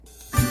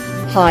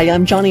Hi,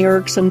 I'm Joni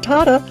Eareckson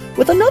Tada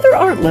with another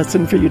art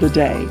lesson for you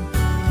today.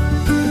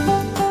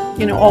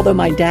 You know, although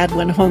my dad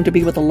went home to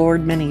be with the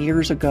Lord many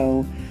years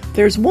ago,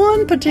 there's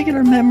one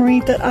particular memory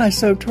that I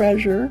so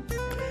treasure.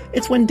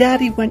 It's when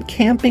Daddy went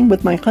camping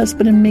with my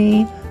husband and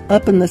me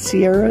up in the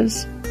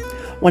Sierras.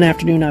 One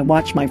afternoon I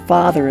watched my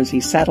father as he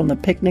sat on the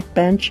picnic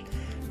bench,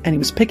 and he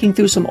was picking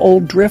through some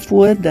old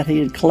driftwood that he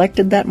had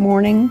collected that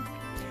morning.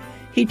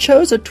 He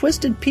chose a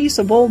twisted piece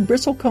of old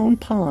bristlecone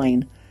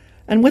pine,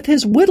 and with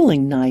his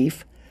whittling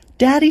knife,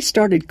 Daddy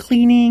started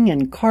cleaning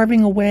and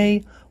carving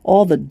away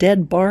all the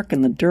dead bark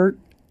and the dirt.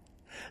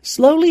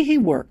 Slowly he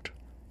worked,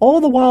 all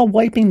the while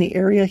wiping the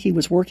area he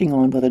was working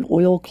on with an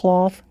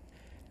oilcloth.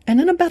 And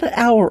in about an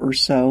hour or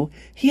so,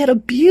 he had a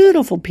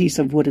beautiful piece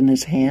of wood in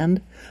his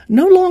hand,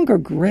 no longer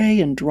gray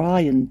and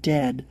dry and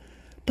dead,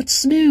 but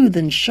smooth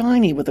and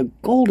shiny with a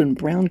golden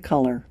brown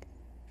color.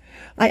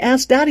 I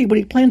asked Daddy what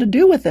he planned to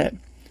do with it.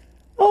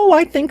 "Oh,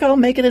 I think I'll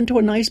make it into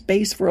a nice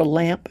base for a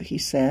lamp," he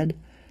said.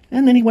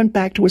 And then he went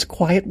back to his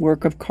quiet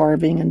work of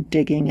carving and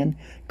digging and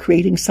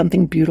creating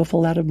something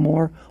beautiful out of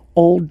more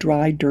old,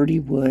 dry, dirty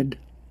wood.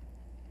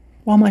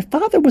 While my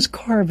father was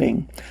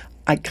carving,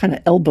 I kind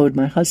of elbowed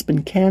my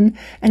husband Ken,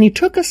 and he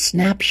took a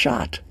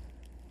snapshot.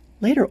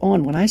 Later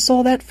on, when I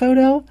saw that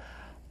photo,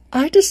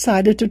 I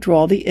decided to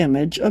draw the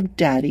image of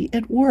Daddy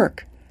at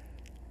work.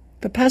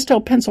 The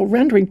pastel pencil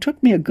rendering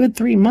took me a good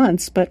 3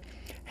 months, but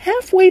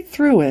halfway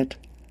through it,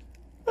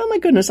 oh my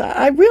goodness,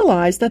 I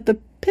realized that the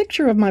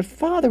picture of my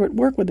father at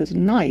work with his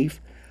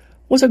knife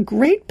was a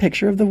great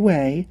picture of the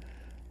way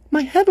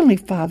my Heavenly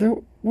Father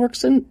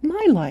works in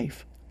my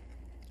life.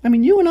 I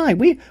mean, you and I,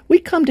 we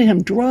come to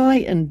him dry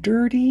and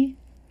dirty,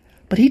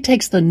 but he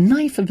takes the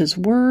knife of his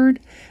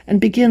word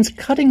and begins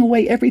cutting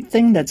away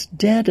everything that's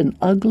dead and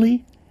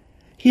ugly.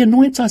 He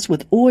anoints us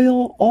with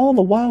oil, all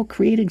the while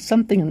creating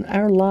something in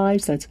our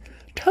lives that's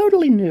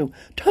totally new,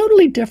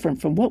 totally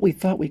different from what we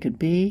thought we could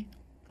be.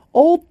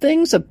 Old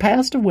things have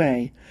passed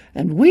away,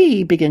 and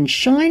we begin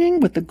shining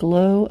with the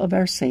glow of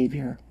our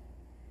Savior.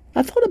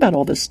 I thought about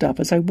all this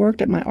stuff as I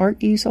worked at my art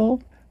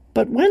easel,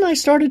 but when I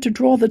started to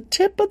draw the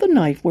tip of the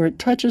knife where it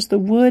touches the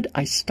wood,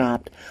 I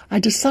stopped. I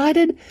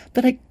decided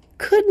that I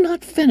could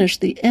not finish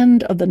the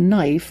end of the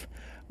knife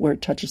where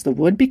it touches the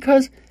wood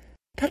because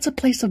that's a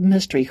place of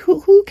mystery.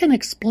 Who can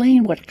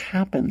explain what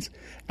happens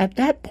at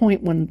that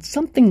point when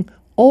something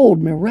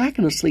old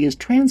miraculously is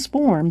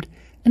transformed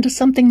into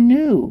something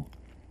new?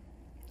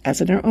 As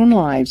in our own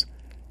lives,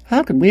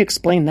 how can we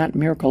explain that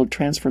miracle of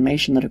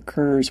transformation that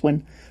occurs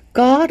when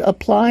God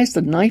applies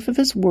the knife of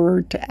His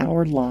Word to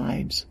our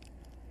lives?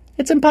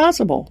 It's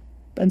impossible.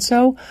 And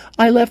so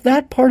I left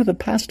that part of the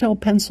pastel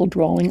pencil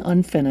drawing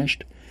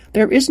unfinished.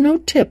 There is no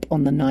tip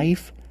on the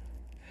knife.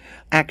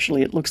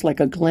 Actually, it looks like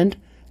a glint,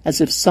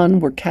 as if sun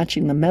were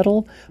catching the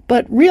metal,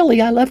 but really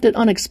I left it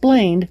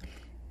unexplained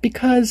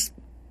because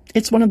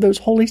it's one of those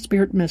Holy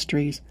Spirit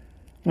mysteries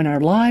when our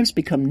lives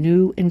become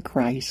new in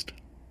Christ.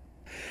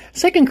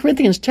 2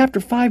 Corinthians chapter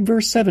 5,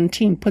 verse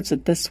 17 puts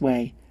it this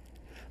way: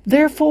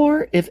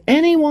 "Therefore, if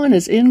anyone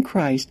is in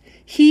Christ,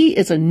 he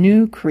is a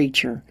new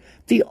creature.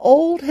 The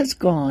old has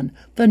gone,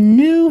 the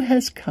new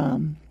has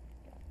come."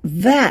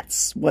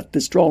 That's what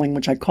this drawing,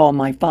 which I call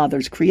my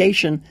father's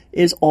creation,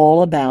 is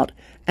all about,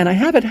 and I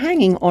have it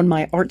hanging on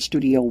my art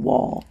studio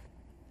wall.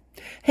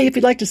 Hey, if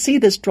you'd like to see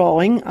this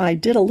drawing, I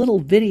did a little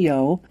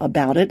video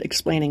about it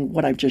explaining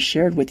what I've just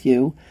shared with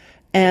you,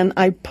 and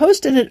I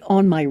posted it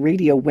on my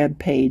radio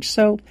webpage.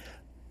 So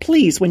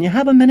please, when you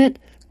have a minute,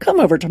 come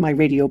over to my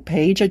radio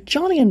page at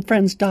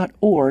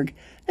johnnyandfriends.org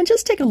and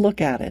just take a look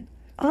at it.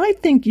 I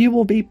think you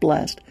will be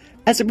blessed,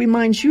 as it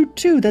reminds you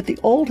too that the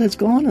old has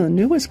gone and the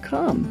new has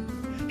come.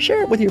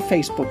 Share it with your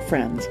Facebook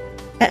friends.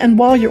 And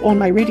while you're on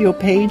my radio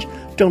page,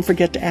 don't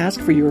forget to ask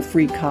for your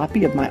free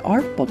copy of my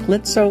art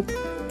booklet. So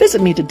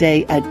visit me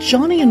today at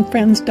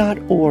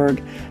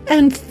johnnyandfriends.org.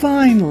 And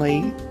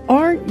finally,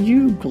 aren't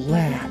you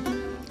glad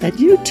that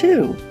you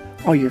too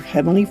are your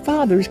Heavenly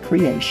Father's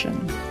creation?